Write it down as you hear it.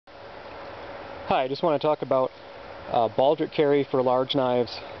Hi, I just want to talk about baldric carry for large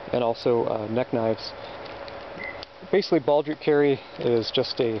knives and also neck knives. Basically, baldric carry is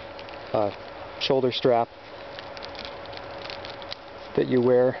just a shoulder strap that you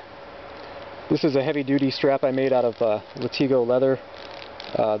wear. This is a heavy-duty strap I made out of Latigo leather.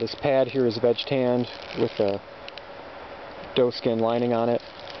 This pad here is veg tanned with a doeskin lining on it.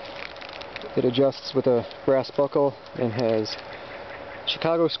 It adjusts with a brass buckle and has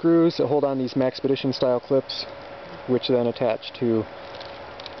Chicago screws that hold on these Maxpedition style clips, which then attach to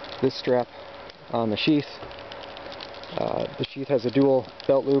this strap on the sheath. The sheath has a dual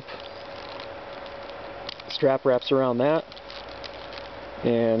belt loop. The strap wraps around that,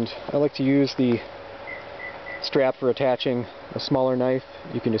 and I like to use the strap for attaching a smaller knife.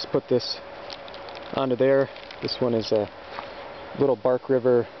 You can just put this onto there. This one is a little Bark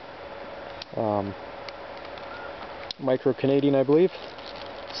River Micro Canadian, I believe.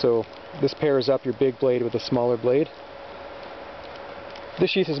 So this pairs up your big blade with a smaller blade.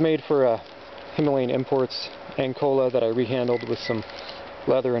 This sheath is made for Himalayan Imports Ancola that I rehandled with some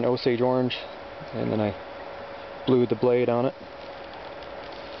leather and Osage orange, and then I blued the blade on it.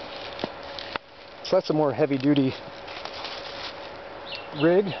 So that's a more heavy-duty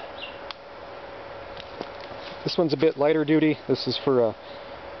rig. This one's a bit lighter duty. This is for a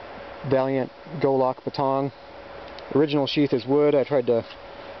Valiant Go Lock Batong. The original sheath is wood. I tried to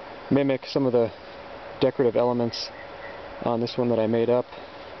mimic some of the decorative elements on this one that I made up.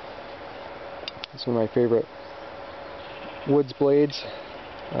 It's one of my favorite woods blades.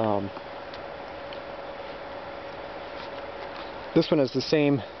 This one has the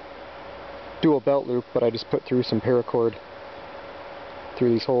same dual belt loop, but I just put through some paracord through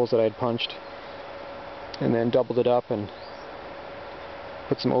these holes that I had punched, and then doubled it up and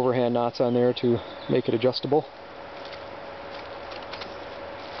put some overhand knots on there to make it adjustable.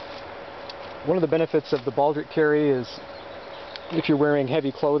 One of the benefits of the baldric carry is if you're wearing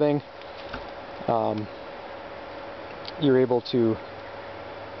heavy clothing, you're able to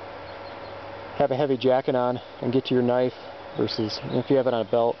have a heavy jacket on and get to your knife versus if you have it on a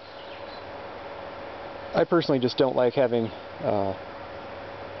belt. I personally just don't like having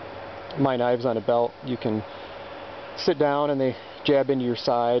my knives on a belt. You can sit down and they jab into your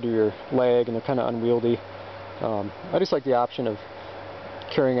side or your leg and they're kind of unwieldy. I just like the option of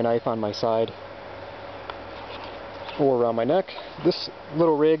carrying a knife on my side or around my neck. This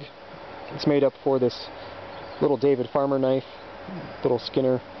little rig, it's made up for this little David Farmer knife, little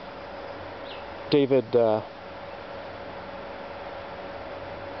Skinner. David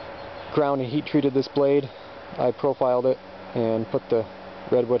ground and heat treated this blade. I profiled it and put the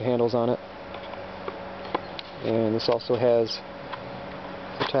redwood handles on it. And this also has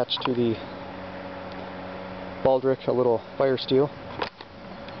attached to the baldric a little fire steel.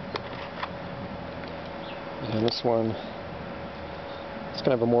 And this one, it's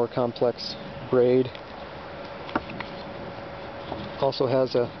kind of a more complex braid. Also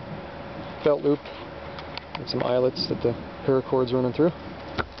has a belt loop and some eyelets that the paracord's running through.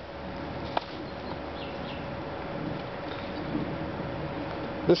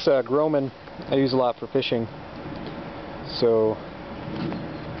 This Groman I use a lot for fishing, so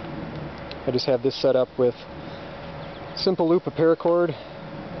I just have this set up with simple loop of paracord.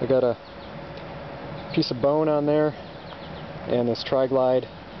 I got a piece of bone on there and this tri-glide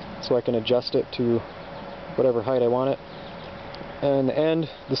so I can adjust it to whatever height I want it. And in the end,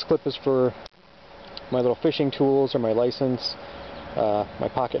 this clip is for my little fishing tools or my license, my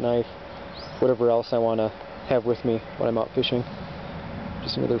pocket knife, whatever else I want to have with me when I'm out fishing.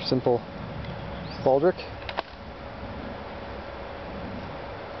 Just another simple baldric.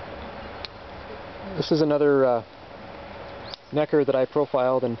 This is another necker that I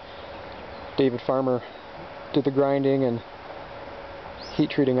profiled, and David Farmer did the grinding and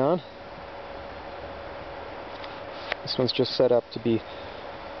heat treating on. This one's just set up to be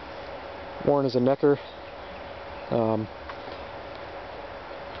worn as a necker.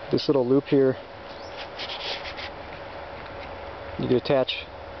 This little loop here, you can attach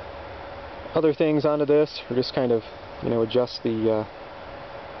other things onto this, or just kind of, adjust the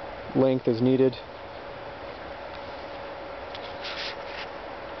length as needed.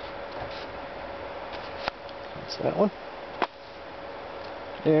 That's that one.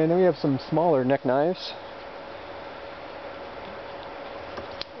 And then we have some smaller neck knives.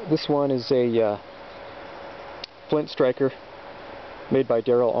 This one is a flint striker made by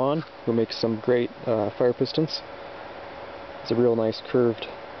Daryl On, who makes some great fire pistons. It's a real nice curved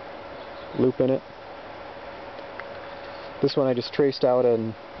loop in it. This one I just traced out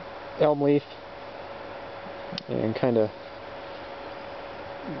an elm leaf and kind of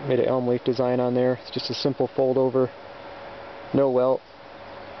Made an elm leaf design on there. It's just a simple fold over, no welt.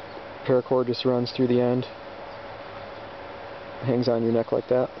 Paracord just runs through the end. Hangs on your neck like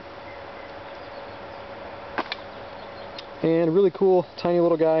that. And a really cool, tiny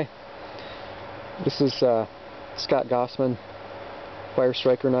little guy. This is Scott Gossman Fire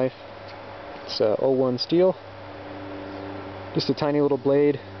Striker knife. It's 01 steel. Just a tiny little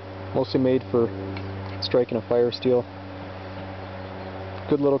blade, mostly made for striking a fire steel.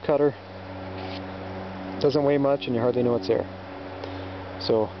 Good little cutter. Doesn't weigh much and you hardly know it's there.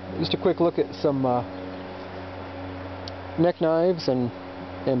 So, just a quick look at some neck knives and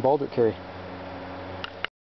baldric carry.